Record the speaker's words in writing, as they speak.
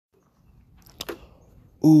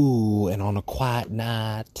Ooh, and on a quiet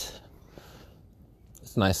night,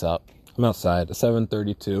 it's nice out. I'm outside at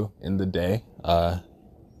 7:32 in the day. The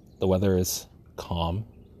weather is calm.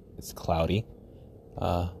 It's cloudy,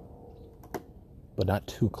 but not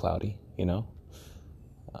too cloudy, you know.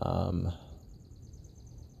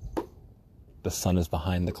 The sun is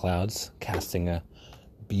behind the clouds, casting a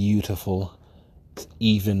beautiful,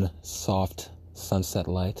 even, soft sunset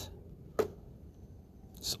light.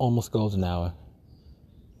 It's almost golden hour.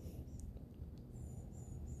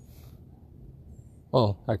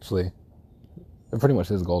 Well, actually, it pretty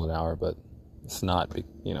much is golden hour, but it's not,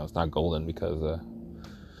 it's not golden because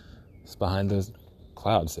it's behind those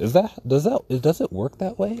clouds. Does it work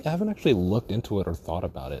that way? I haven't actually looked into it or thought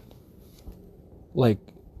about it. Like,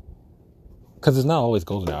 because it's not always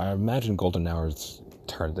golden hour. I imagine golden hours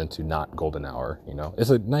turned into not golden hour, you know.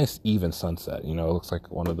 It's a nice even sunset, you know. It looks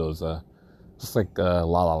like one of those, just like La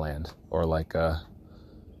La Land, or like that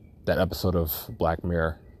episode of Black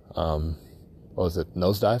Mirror. What was it,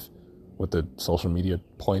 Nosedive, with the social media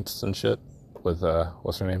points and shit, with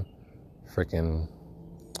what's her name, freaking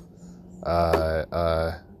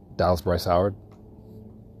Dallas Bryce Howard.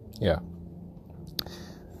 Yeah.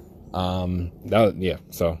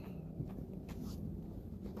 So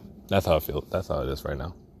that's how I feel. That's how it is right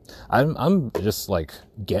now. I'm just like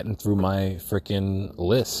getting through my freaking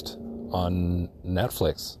list on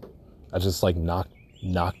Netflix. I just like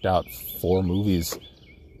knocked out 4 movies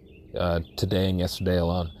today and yesterday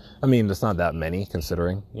alone. I mean, it's not that many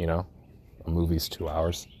considering, you know, a movie's 2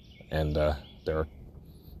 hours, and there are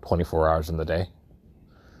 24 hours in the day.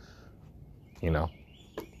 You know,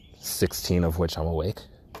 16 of which I'm awake.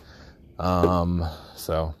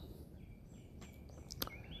 So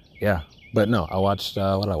yeah, but no, I watched,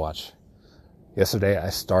 what did I watch? Yesterday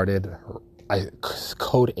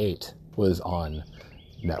Code 8 was on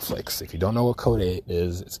Netflix. If you don't know what Code 8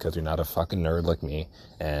 is, it's because you're not a fucking nerd like me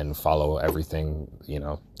and follow everything, you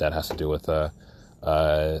know, that has to do with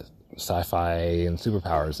sci-fi and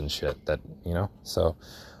superpowers and shit that, you know. So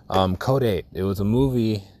Code 8, it was a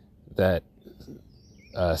movie that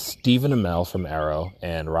Stephen Amell from Arrow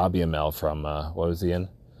and Robbie Amell from what was he in?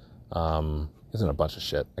 He's in a bunch of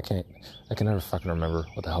shit. I can never fucking remember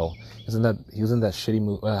what the hell. He was in that shitty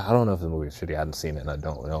movie. I don't know if the movie was shitty. I hadn't seen it, and I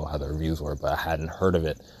don't know how the reviews were, but I hadn't heard of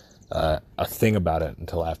it, a thing about it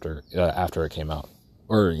until after it came out.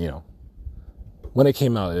 Or, you know, when it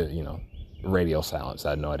came out, you know, radio silence.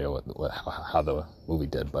 I had no idea how the movie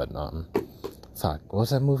did, but fuck, what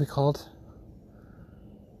was that movie called?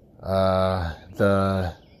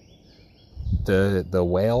 The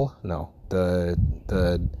whale? No, the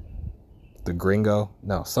Gringo?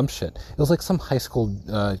 No, some shit. It was like some high school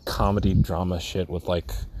comedy drama shit with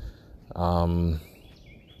like, I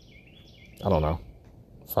don't know,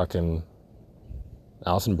 fucking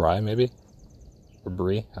Alison Brie maybe? Or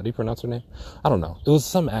Brie? How do you pronounce her name? I don't know. It was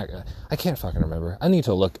some I can't fucking remember. I need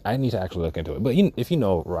to actually look into it. But if you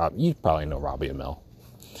know Rob, you probably know Robbie Amell.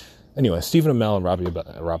 Anyway, Stephen Amell and Robbie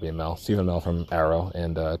Amell. Stephen Amell from Arrow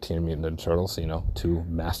and Teenage Mutant Ninja Turtles, you know, 2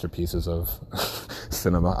 masterpieces of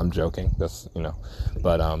cinema. I'm joking. That's, you know.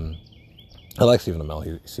 But I like Stephen Amell.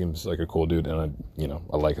 He seems like a cool dude, and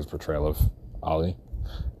I like his portrayal of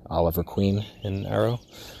Oliver Queen in Arrow.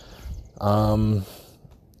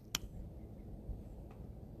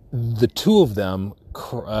 The 2 of them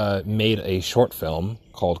made a short film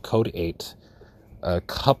called Code 8 a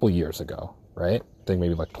couple years ago, right? I think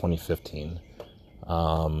maybe like 2015,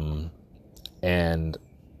 and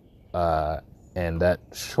that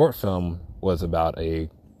short film was about a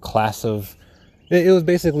class of, it was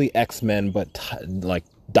basically X-Men, but like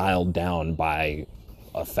dialed down by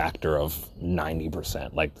a factor of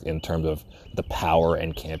 90%, like in terms of the power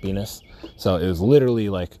and campiness. So it was literally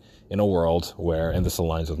like in a world where, and this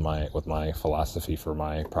aligns with my philosophy for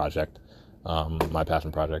my project, my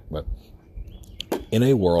passion project, but in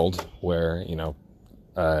a world where, you know,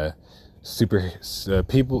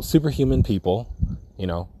 superhuman people, you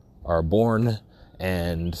know, are born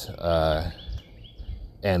and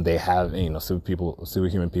they have, you know,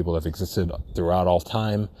 superhuman people have existed throughout all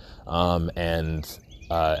time, and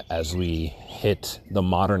as we hit the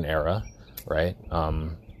modern era, right,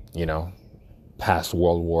 you know, past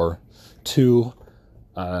World War II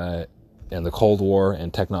and the Cold War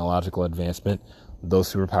and technological advancement,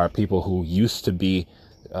 those superpowered people who used to be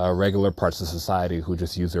regular parts of society who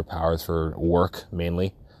just use their powers for work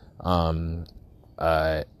mainly,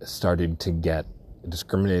 started to get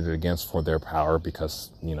discriminated against for their power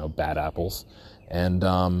because, you know, bad apples, and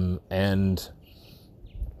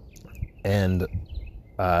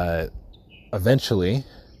eventually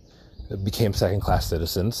became second-class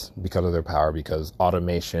citizens because of their power, because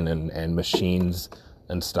automation and machines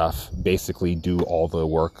and stuff basically do all the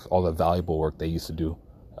work, all the valuable work they used to do.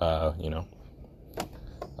 Now,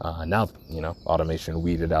 automation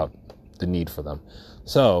weeded out the need for them.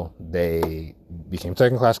 So they became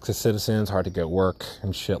second-class citizens, hard to get work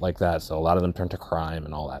and shit like that. So a lot of them turned to crime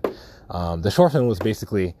and all that. The short film was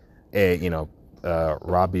basically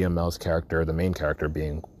Robbie Amell's character, the main character,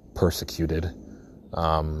 being persecuted.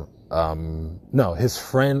 No, his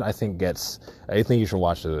friend, I think you should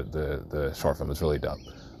watch the short film. It's really dope.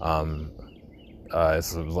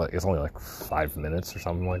 It's only like 5 minutes or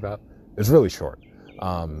something like that. It's really short.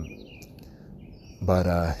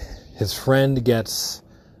 But his friend gets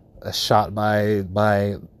shot by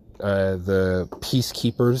the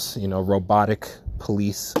peacekeepers, robotic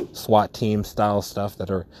police SWAT team style stuff that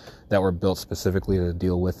were built specifically to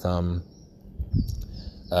deal with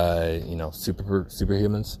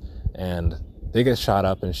superhumans, and they get shot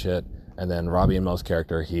up and shit. And then Robbie Amell's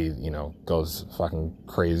character, he goes fucking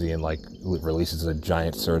crazy and like releases a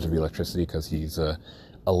giant surge of electricity because he's a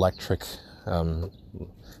electric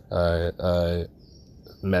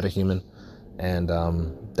metahuman, and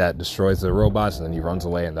that destroys the robots, and then he runs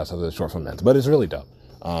away, and that's how the short film ends. But it's really dope.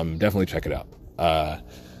 Definitely check it out.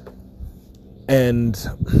 And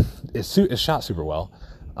it's shot super well.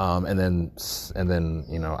 And then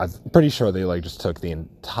I'm pretty sure they like just took the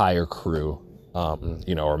entire crew,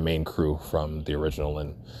 or main crew from the original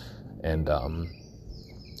and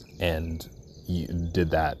did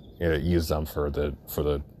that, used them for the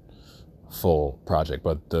full project.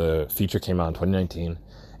 But the feature came out in 2019,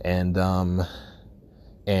 and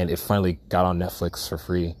it finally got on Netflix for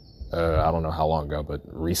free. I don't know how long ago, but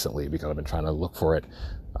recently, because I've been trying to look for it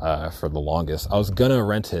for the longest. I was gonna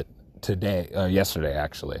rent it yesterday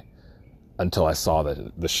actually, until I saw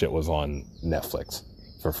that the shit was on Netflix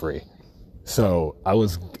for free. So I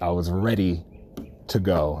was ready to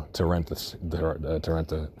go to rent the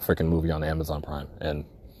freaking movie on Amazon Prime. And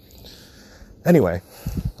anyway,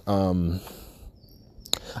 I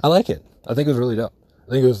like it. I think it was really dope.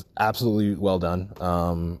 I think it was absolutely well done.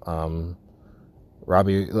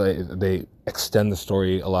 Robbie, they extend the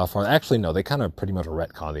story a lot farther. Actually, no, they kind of pretty much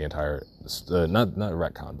retcon the entire, not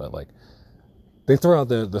retcon, but like they throw out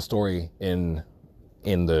the story in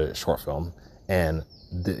the short film, and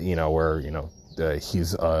where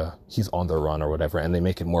he's on the run or whatever, and they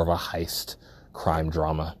make it more of a heist crime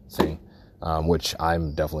drama thing, which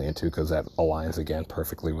I'm definitely into because that aligns again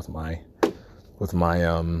perfectly with my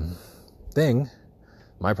thing,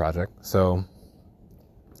 my project. So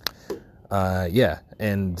yeah,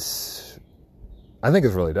 and I think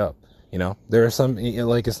it's really dope. There are some,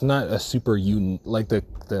 like, it's not a super like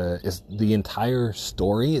the entire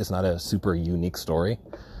story is not a super unique story.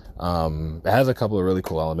 It has a couple of really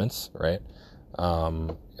cool elements, right?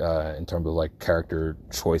 In terms of like character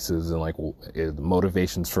choices and like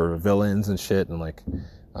motivations for villains and shit, and like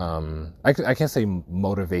I can't say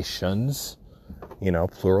motivations,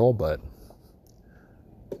 plural, but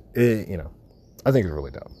I think it's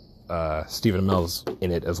really dope. Stephen Amell's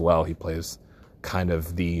in it as well. He plays kind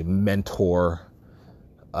of the mentor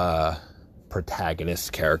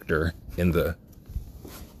protagonist character in the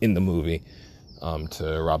movie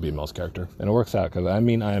to Robbie Amell's character, and it works out because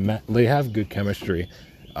they have good chemistry,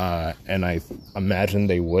 and I imagine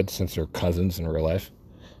they would since they're cousins in real life.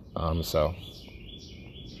 But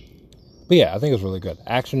yeah, I think it was really good.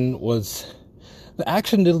 The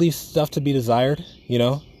action did leave stuff to be desired,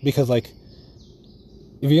 because like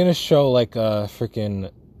if you're gonna show like a freaking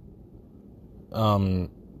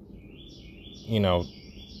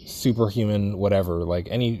superhuman whatever, like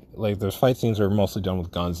there's fight scenes are mostly done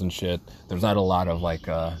with guns and shit. There's not a lot of like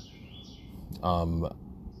I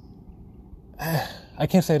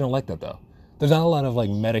can't say I don't like that though. There's not a lot of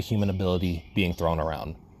like metahuman ability being thrown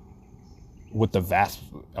around with the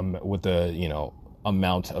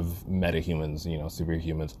amount of metahumans,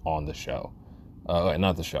 superhumans on the show,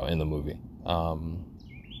 not the show, in the movie.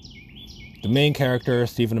 The main character,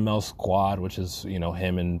 Stephen Amell's squad, which is,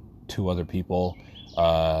 him and two other people,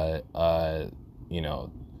 the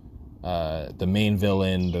main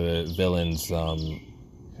villain, the villain's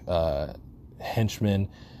henchmen.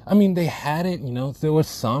 I mean, they had it, there was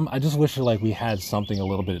some. I just wish like we had something a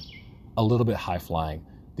little bit high flying.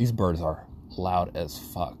 These birds are loud as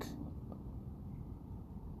fuck.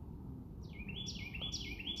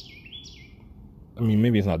 I mean,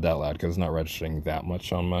 maybe it's not that loud because it's not registering that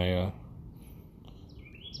much on my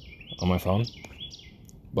phone,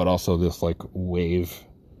 but also this like wave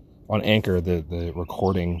on Anchor, the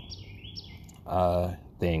recording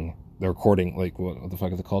thing, the recording, like what the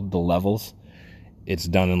fuck is it called? The levels. it's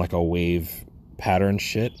done in like a wave pattern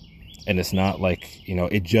shit, and it's not like, you know,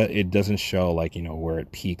 it doesn't show like, you know, where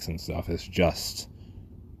it peaks and stuff. It's just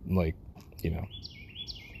like, you know.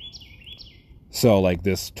 So like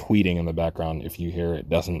this tweeting in the background, if you hear it,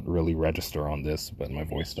 doesn't really register on this, but my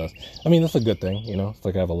voice does. I mean, that's a good thing, you know. It's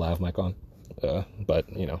like I have a lav mic on, but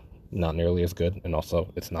you know, not nearly as good. And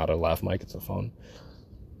also, it's not a lav mic; it's a phone.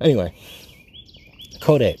 Anyway,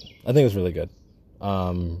 Code 8, I think it was really good,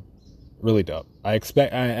 really dope. I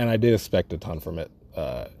did expect a ton from it,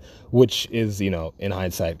 which is, you know, in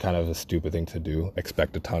hindsight, kind of a stupid thing to do.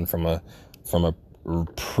 Expect a ton from a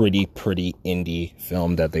pretty indie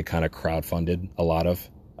film that they kind of crowdfunded a lot of,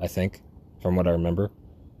 I think, from what I remember.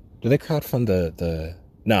 Did they crowdfund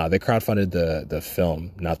they crowdfunded the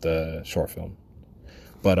film, not the short film.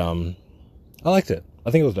 But I liked it.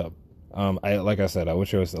 I think it was dope. Like I said, I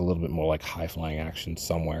wish it was a little bit more like high flying action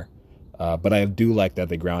somewhere. But I do like that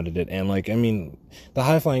they grounded it, and like, I mean, the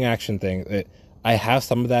high flying action thing, I have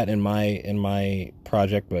some of that in my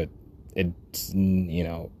project, but it's, you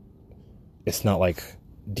know, it's not like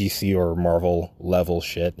DC or Marvel level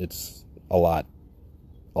shit. It's a lot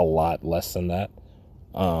less than that.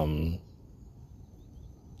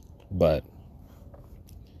 But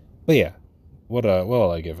yeah, what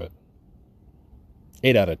will I give it?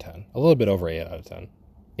 8 out of 10. A little bit over 8 out of 10.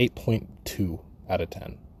 8.2 out of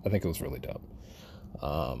 10. I think it was really dope.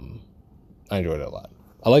 I enjoyed it a lot.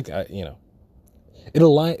 I like, you know, it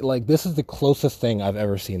align, like, this is the closest thing I've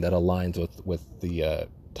ever seen that aligns with the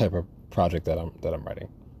type of project that I'm writing.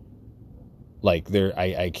 Like,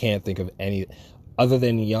 I can't think of any other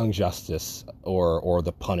than Young Justice or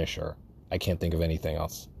The Punisher. I can't think of anything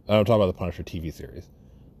else. I don't talk about the Punisher TV series.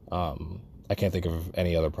 I can't think of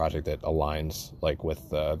any other project that aligns like with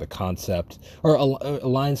the concept, or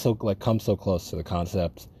aligns so, like, comes so close to the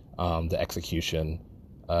concept, the execution.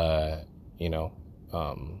 You know,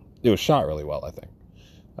 it was shot really well, I think.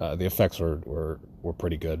 The effects were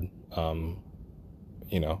pretty good.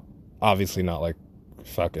 You know, obviously not like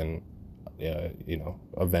fucking, you know,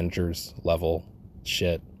 Avengers level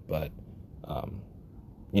shit, but,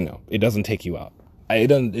 you know, it doesn't take you out. It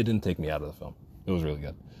didn't take me out of the film. It was really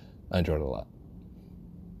good. I enjoyed it a lot.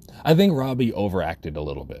 I think Robbie overacted a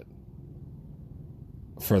little bit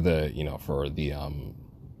for the, you know,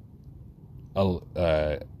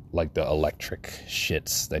 like the electric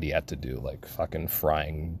shits that he had to do, like fucking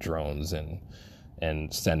frying drones and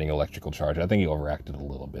sending electrical charge. I think he overacted a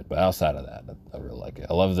little bit, but outside of that, I really like it.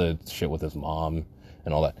 I love the shit with his mom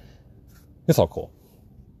and all that. It's all cool.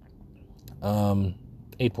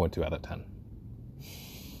 8.2 out of 10.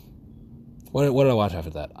 What did I watch after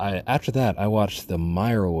that? After that, I watched the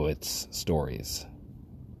Meyerowitz Stories.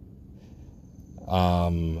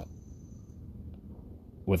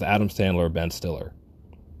 With Adam Sandler, Ben Stiller.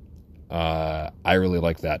 I really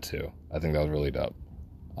liked that too. I think that was really dope.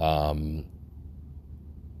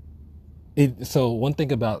 So one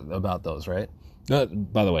thing about those, right?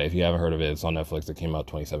 By the way, if you haven't heard of it, it's on Netflix. It came out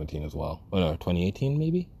 2017 as well. Oh, no, 2018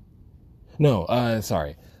 maybe? No,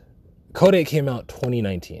 sorry. Code 8 came out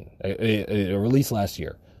 2019. It released last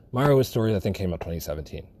year. Meyerowitz Stories, I think, came out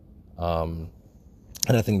 2017. And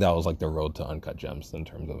I think that was like the road to Uncut Gems in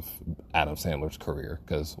terms of Adam Sandler's career.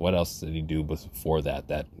 Because what else did he do before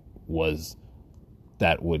that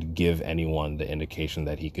would give anyone the indication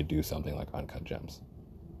that he could do something like Uncut Gems?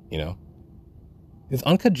 You know? Is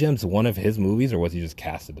Uncut Gems one of his movies, or was he just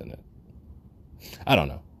casted in it? I don't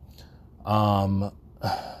know. I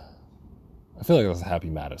feel like it was Happy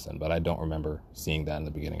Madison, but I don't remember seeing that in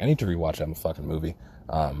the beginning. I need to rewatch that fucking movie.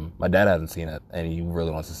 My dad hasn't seen it, and he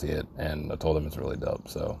really wants to see it, and I told him it's really dope,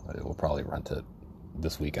 so I will probably rent it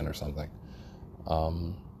this weekend or something.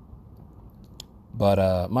 But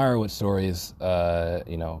Meyerowitz Stories,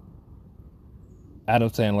 you know,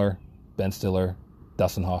 Adam Sandler, Ben Stiller,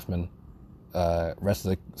 Dustin Hoffman, rest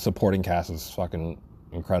of the supporting cast is fucking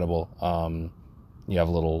incredible. You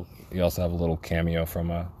also have a little cameo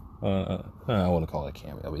from I wouldn't call it a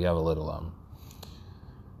cameo, but you have a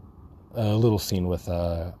little scene with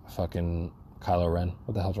fucking Kylo Ren.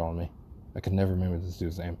 What the hell's wrong with me? I can never remember this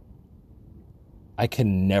dude's name.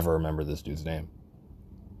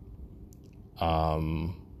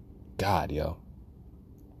 God, yo.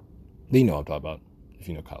 You know what I'm talking about, if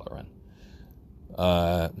you know Kylo Ren.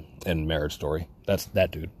 And Marriage Story. That's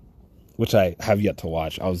that dude. Which I have yet to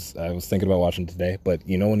watch. I was thinking about watching today, but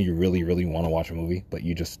you know when you really, really want to watch a movie, but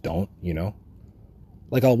you just don't, you know?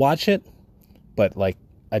 Like, I'll watch it, but like,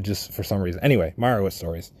 I just, for some reason. Anyway, Meyerowitz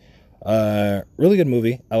Stories. Really good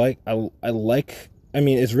movie. I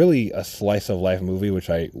mean, it's really a slice of life movie, which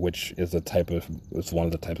it's one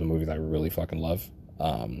of the types of movies I really fucking love.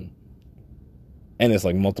 and it's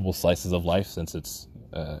like multiple slices of life since it's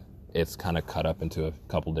kind of cut up into a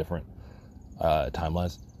couple different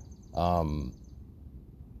timelines.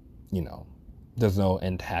 You know, there's no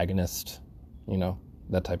antagonist, you know,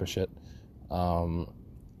 that type of shit.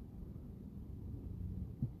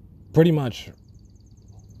 Pretty much,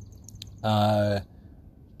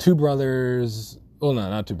 two brothers. Well, no,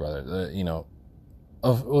 not two brothers. You know,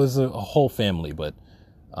 it was a whole family, but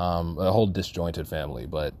a whole disjointed family.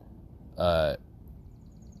 But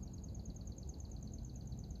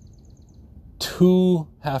two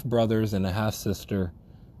half brothers and a half sister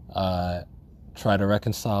try to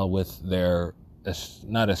reconcile with their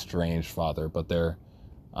not estranged father, but their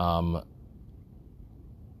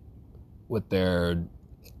with their,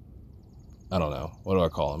 I don't know, what do I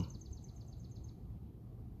call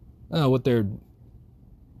them? With their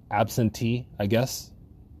absentee, I guess,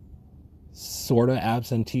 sort of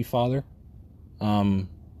absentee father,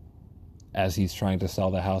 as he's trying to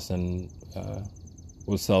sell the house and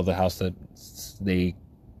will sell the house that they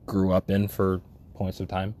grew up in for points of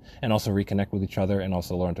time, and also reconnect with each other, and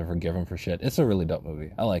also learn to forgive him for shit. It's a really dope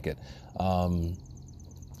movie. I like it.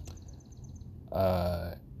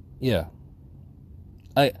 Yeah.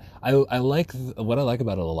 I like what I like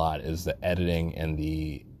about it a lot is the editing and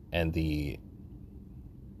the editing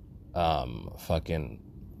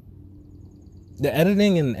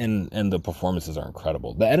and the performances are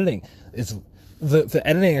incredible. The editing is the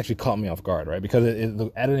editing actually caught me off guard, right? Because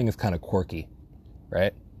the editing is kind of quirky,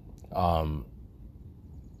 right?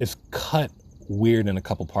 It's cut weird in a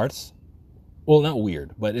couple parts. Well, not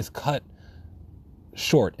weird, but it's cut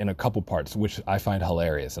short in a couple parts, which I find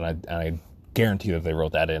hilarious, and I guarantee that they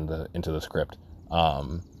wrote that into the script.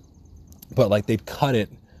 But like they cut it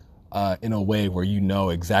in a way where you know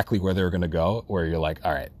exactly where they're going to go, where you're like,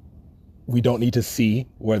 all right, we don't need to see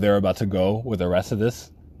where they're about to go with the rest of this,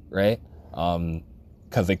 right?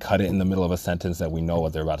 Because they cut it in the middle of a sentence that we know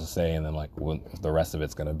what they're about to say, and then like the rest of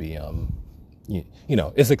it's going to be, you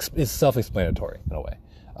know, it's self-explanatory in a way.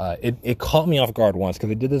 It caught me off guard once because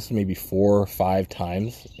they did this maybe 4 or 5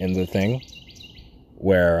 times in the thing,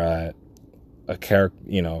 where a character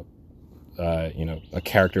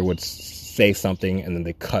would say something and then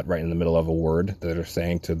they cut right in the middle of a word that they're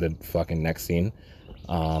saying to the fucking next scene.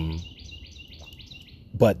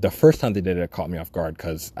 But the first time they did it caught me off guard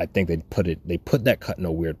because I think they put that cut in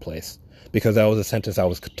a weird place, because that was a sentence that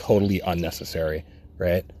was totally unnecessary,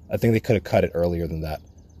 right? I think they could have cut it earlier than that,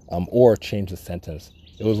 or changed the sentence.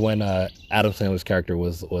 It was when Adam Sandler's character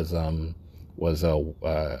was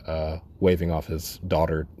waving off his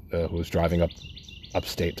daughter who was driving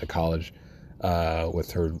upstate to college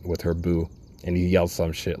with her boo, and he yelled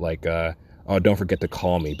some shit like, "Oh, don't forget to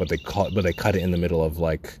call me," but they cut it in the middle of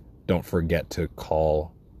like, "Don't forget to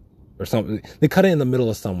call," or something. They cut it in the middle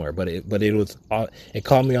of somewhere, but it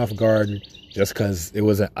caught me off guard just because it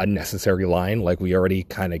was an unnecessary line. Like, we already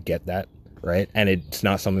kind of get that, right? And it's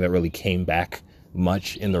not something that really came back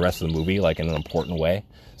much in the rest of the movie, like in an important way.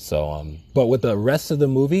 So, but with the rest of the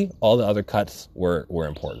movie, all the other cuts were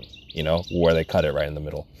important, you know, where they cut it right in the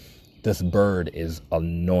middle. This bird is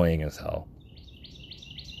annoying as hell.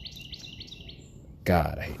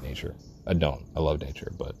 God, I hate nature. I don't. I love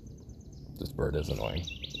nature, but this bird is annoying.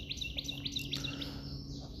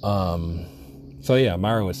 So yeah,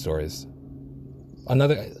 Meyerowitz Stories.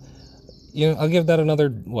 Another, I'll give that another,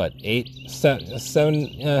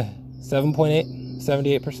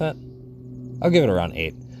 78%? I'll give it around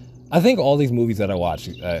 8. I think all these movies that I watch,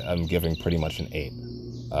 I'm giving pretty much an 8.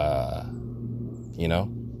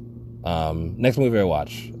 Next movie I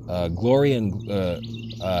watch,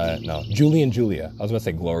 Julie&Julia. I was about to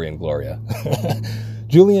say Glory and Gloria.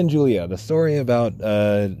 Julie&Julia, the story about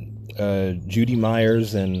Judy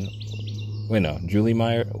Myers and Julie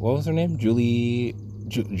Meyer. What was her name? Julie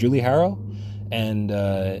Harrow, and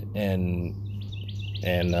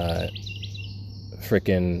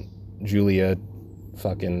frickin' Julia,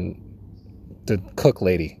 fucking the cook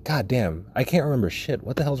lady. God damn, I can't remember shit.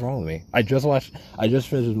 What the hell's wrong with me? I just finished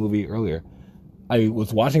this movie earlier. I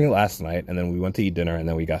was watching it last night, and then we went to eat dinner, and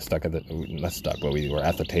then we got stuck not stuck, but we were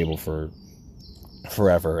at the table for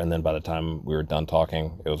forever, and then by the time we were done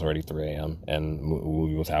talking, it was already 3 a.m. and the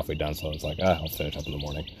movie was halfway done, so I was like, I'll finish up in the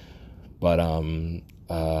morning. But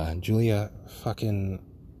Julia, fucking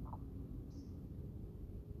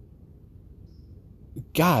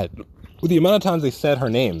God, with the amount of times they said her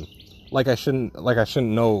name, like I shouldn't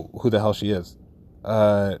know who the hell she is.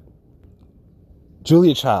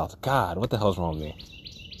 Julia Child. God, what the hell's wrong with me?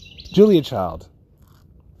 Julia Child,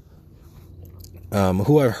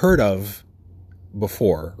 who I've heard of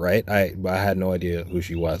before, right? I had no idea who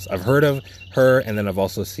she was. I've heard of her, and then I've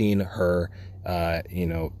also seen her You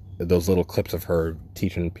know, those little clips of her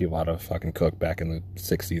teaching people how to fucking cook back in the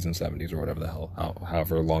 60s and 70s or whatever the hell,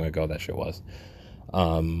 however long ago that shit was.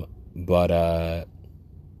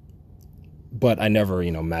 But I never,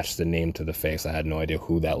 you know, matched the name to the face. I had no idea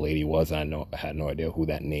who that lady was. I had no idea who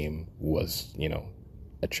that name was, you know,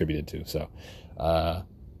 attributed to. So,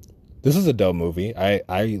 this is a dope movie.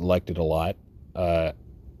 I liked it a lot.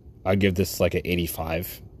 I'd give this like an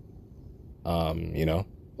 85. You know,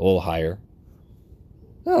 a little higher.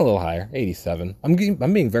 A little higher, 87. I'm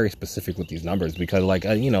being very specific with these numbers because, like,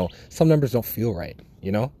 you know, some numbers don't feel right,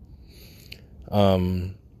 you know?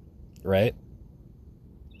 Right?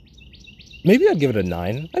 Maybe I'd give it a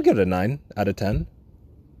 9. I'd give it a 9 out of 10.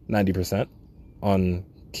 90% on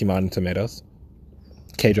Rotten Tomatoes.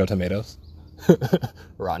 Keijo tomatoes.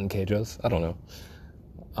 Rotten Keijos. I don't know.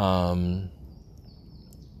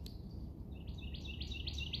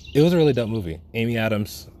 It was a really dope movie. Amy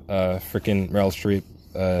Adams, freaking Meryl Streep,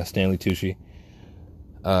 Stanley Tucci.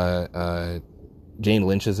 Jane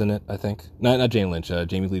Lynch is in it, I think. Not Jane Lynch.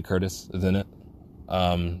 Jamie Lee Curtis is in it.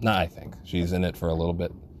 I think. She's in it for a little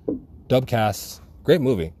bit. Dub cast. Great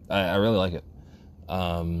movie. I really like it.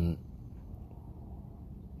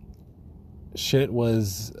 Shit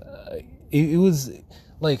was... it was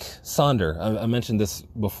like Sonder. I mentioned this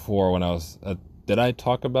before when I was... did I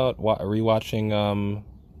talk about rewatching...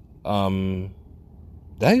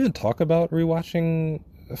 did I even talk about rewatching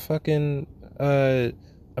fucking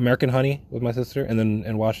American Honey with my sister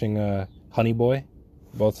and watching Honey Boy,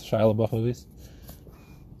 both Shia LaBeouf movies?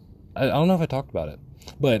 I don't know if I talked about it,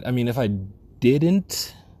 but I mean, if I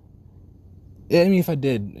didn't, if I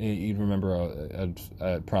did, you'd remember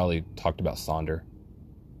I'd probably talked about Sonder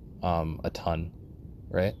a ton,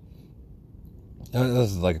 right?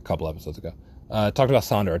 This is like a couple episodes ago. Talked about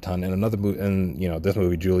Sonder a ton, and another movie, and you know, this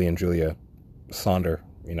movie, Julie and Julia, Sonder,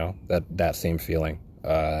 you know, that same feeling.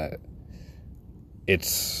 I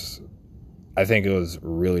think it was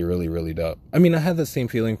really, really, really dope. I mean, I had the same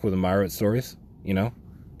feeling for the Meyerowitz Stories, you know,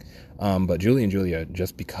 but Julie and Julia,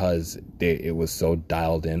 just because it was so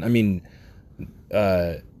dialed in. I mean,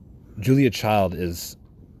 Julia Child is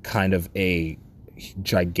kind of a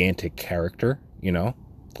gigantic character, you know,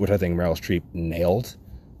 which I think Meryl Streep nailed.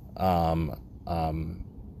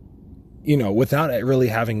 You know, without it really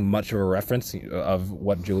having much of a reference of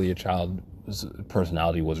what Julia Child's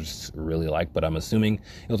personality was really like, but I'm assuming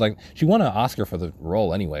it was like she won an Oscar for the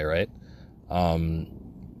role anyway, right?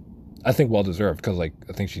 I think well deserved because, like,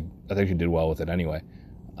 I think she did well with it anyway.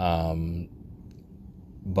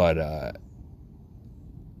 But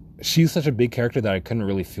she's such a big character that I couldn't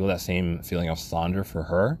really feel that same feeling of Sonder for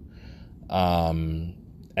her.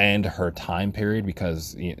 And her time period,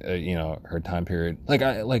 because you know, her time period,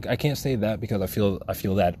 I can't say that because I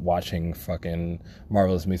feel that watching fucking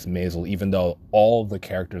Marvelous Miss Maisel, even though all the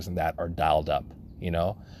characters in that are dialed up, you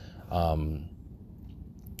know,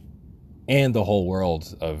 and the whole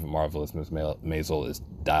world of Marvelous Miss Maisel is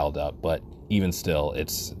dialed up, but even still, it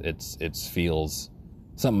feels,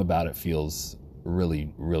 something about it feels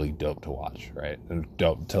really, really dope to watch, right? And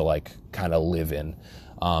dope to like kind of live in.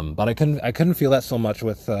 But I couldn't feel that so much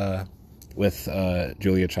with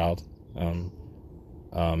Julia Child, in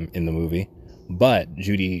the movie. But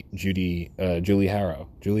Julie Harrow,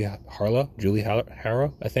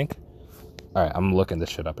 I think. All right, I'm looking this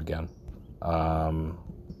shit up again.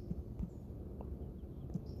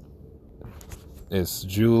 It's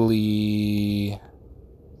Julie.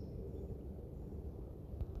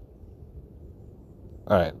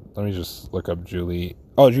 All right, let me just look up Julie.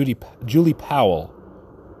 Oh, Julie Powell.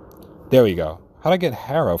 There we go. How'd I get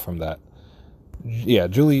Harrow from that? Yeah,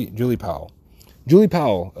 Julie Powell. Julie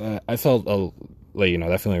Powell, I felt, like, you know,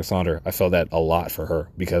 that feeling of Sonder, I felt that a lot for her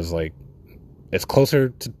because, like, it's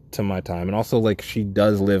closer to my time. And also, like, she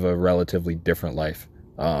does live a relatively different life.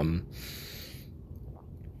 And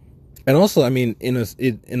also, I mean, in a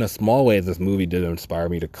small way, this movie did inspire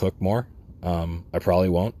me to cook more. I probably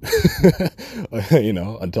won't, you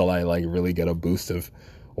know, until I, like, really get a boost of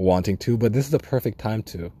wanting to, but this is the perfect time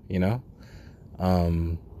to, you know.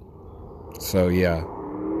 So yeah.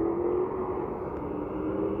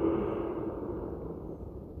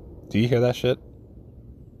 Do you hear that shit?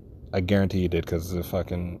 I guarantee you did, because the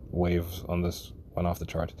fucking waves on this went off the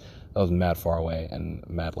charts. That was mad far away and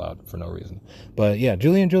mad loud for no reason. But yeah,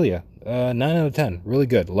 Julie and Julia, 9 out of 10, really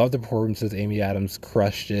good. Love the performances. Amy Adams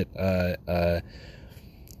crushed it. You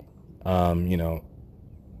know,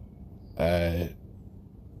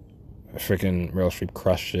 freaking Meryl Streep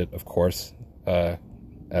crushed it, of course,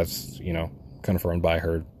 as, you know, confirmed by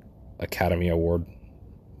her Academy Award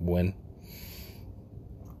win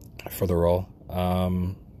for the role.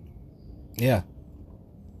 Yeah.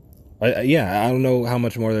 I don't know how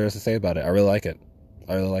much more there is to say about it. I really like it.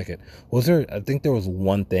 I think there was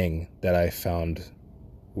one thing that I found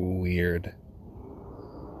weird.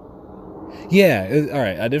 Yeah, all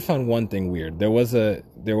right. I did find one thing weird.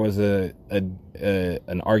 An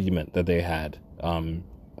argument that they had.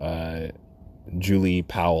 Uh, Julie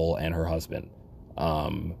Powell and her husband,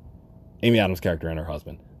 Amy Adams' character and her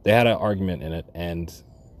husband. They had an argument in it, and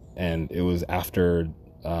it was after.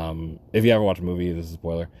 If you ever watch a movie, this is a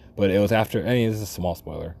spoiler, but it was after. I mean, this is a small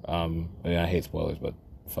spoiler. I hate spoilers, but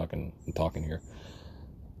fucking I'm talking here.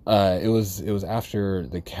 It was after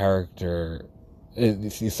the character.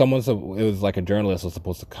 It was like a journalist was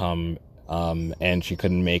supposed to come, and she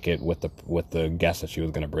couldn't make it with the guest that she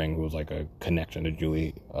was going to bring, who was like a connection to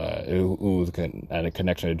Julie, who had a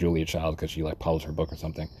connection to Julia Child because she like published her book or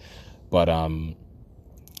something, but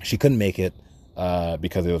she couldn't make it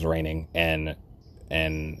because it was raining, and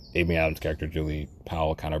Amy Adams' character Julie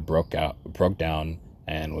Powell kind of broke down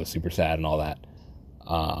and was super sad and all that,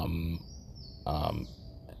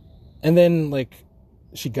 and then like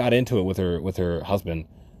she got into it with her husband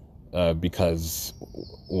because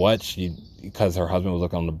her husband was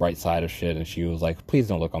looking on the bright side of shit, and she was like, please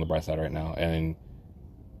don't look on the bright side right now, and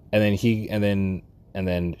then she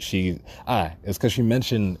it's because she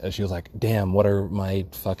mentioned, she was like, damn, what are my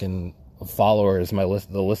fucking followers,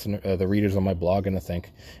 the readers on my blog gonna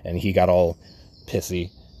think? And he got all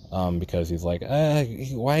pissy because he's like,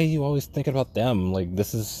 why are you always thinking about them? Like,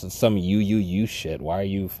 this is some you shit. Why are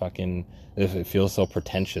you fucking, if it feels so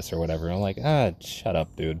pretentious or whatever? And I'm like, shut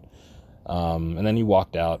up, dude. And then he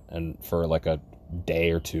walked out and for like a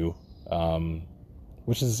day or two,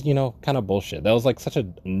 which is, kind of bullshit. That was like such a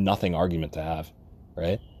nothing argument to have,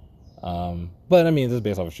 right? But I mean, this is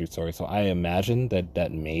based off a true story, so I imagine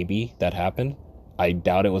that maybe that happened. I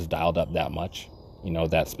doubt it was dialed up that much,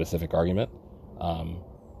 that specific argument.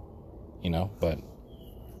 But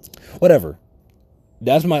whatever.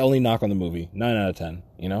 That's my only knock on the movie. 9 out of 10,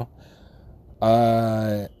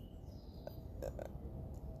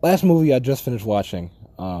 Last movie I just finished watching.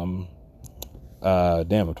 Damn,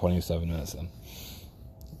 I'm 27 minutes in.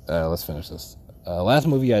 Let's finish this. Last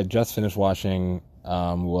movie I just finished watching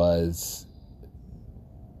was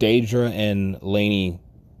Deidra and Laney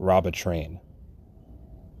Rob a Train.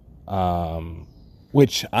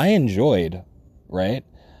 Which I enjoyed, right?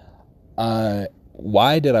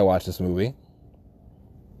 Why did I watch this movie?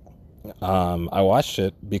 I watched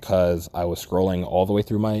it because I was scrolling all the way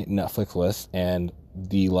through my Netflix list, and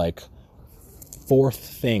the like fourth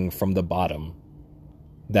thing from the bottom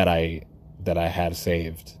that I had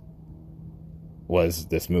saved was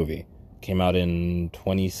this movie. Came out in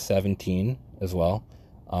 2017 as well.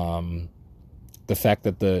 The fact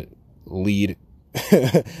that the lead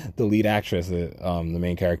actress, the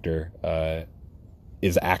main character,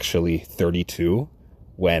 is actually 32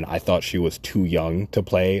 when I thought she was too young to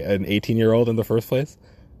play an 18-year-old in the first place.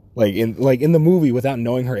 Like in the movie, without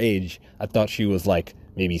knowing her age, I thought she was like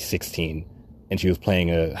maybe 16 and she was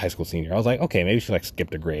playing a high school senior. I was like, okay, maybe she like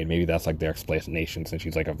skipped a grade. Maybe that's like their explanation since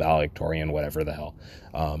she's like a valedictorian, whatever the hell.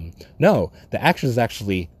 No, the actress is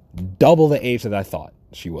actually double the age that I thought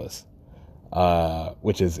she was,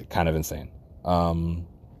 which is kind of insane. I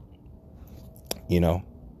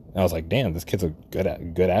was like, damn, this kid's a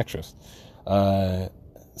good actress.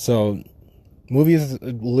 So movie is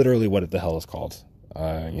literally what the hell is called.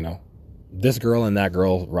 This girl and that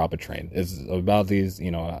girl rob a train. It's about these,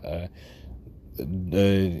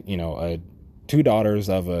 two daughters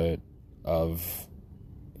of let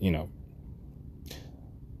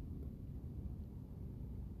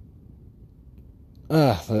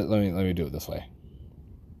me do it this way.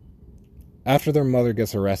 After their mother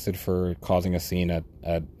gets arrested for causing a scene at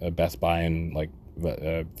a Best Buy and like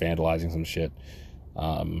vandalizing some shit,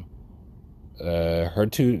 her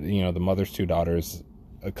two, the mother's two daughters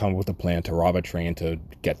come with a plan to rob a train to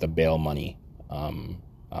get the bail money, to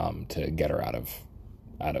get her out of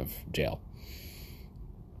jail,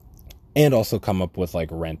 and also come up with like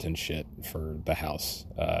rent and shit for the house.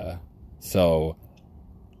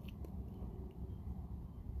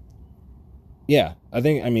 Yeah, I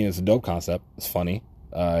mean, it's a dope concept. It's funny.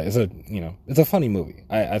 It's a funny movie.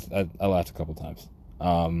 I laughed a couple times.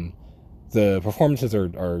 The performances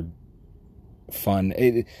are fun.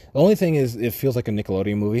 The only thing is, it feels like a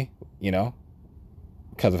Nickelodeon movie,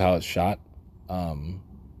 because of how it's shot. And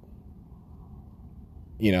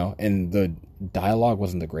the dialogue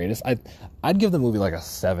wasn't the greatest. I'd give the movie like a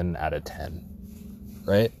 7 out of 10,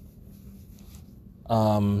 right?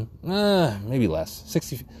 Maybe less.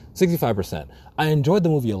 65%. I enjoyed the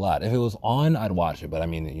movie a lot. If it was on, I'd watch it, but I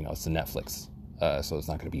mean, it's a Netflix so it's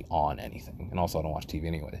not going to be on anything. And also, I don't watch TV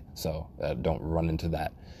anyway, so don't run into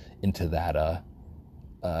that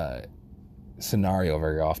scenario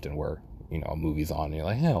very often where, you know, a movie's on and you're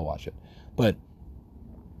like, hey, I'll watch it. But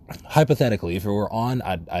hypothetically, if it were on,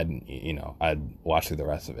 I'd watch through the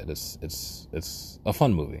rest of it. It's a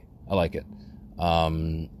fun movie. I like it.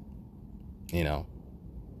 You know,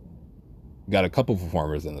 got a couple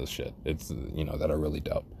performers in this shit. It's, you know, that are really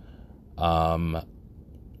dope.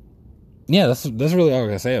 Yeah, that's really all I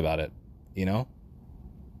can say about it. You know,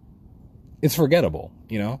 it's forgettable.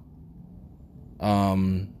 You know,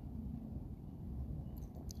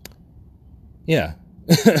 yeah.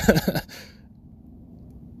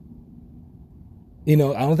 You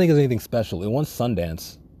know, I don't think it's anything special. It won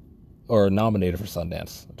Sundance, or nominated for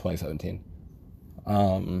Sundance 2017.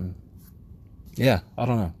 Yeah, I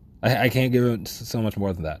don't know. I can't give it so much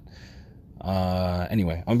more than that.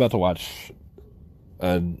 Anyway, I'm about to watch,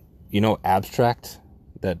 you know, Abstract,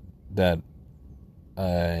 that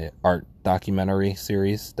art documentary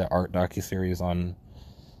series, the art docu-series on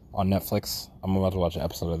Netflix. I'm about to watch an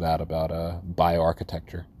episode of that about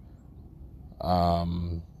bioarchitecture.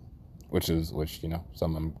 Which you know,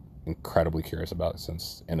 something I'm incredibly curious about,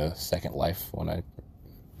 since in a second life,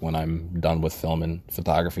 when I'm done with film and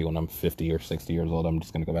photography, when I'm 50 or 60 years old, I'm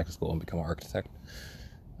just going to go back to school and become an architect.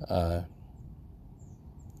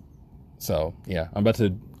 So yeah, I'm about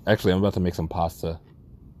to make some pasta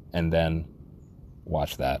and then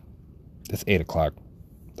watch that. It's 8:00.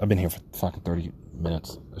 I've been here for fucking 30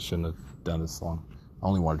 minutes. I shouldn't have done this long. I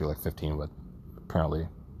only wanted to do like 15, but apparently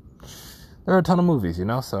there are a ton of movies, you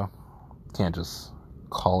know, so can't just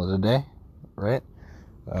call it a day, right?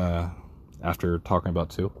 After talking about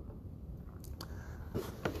 2.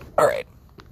 All right.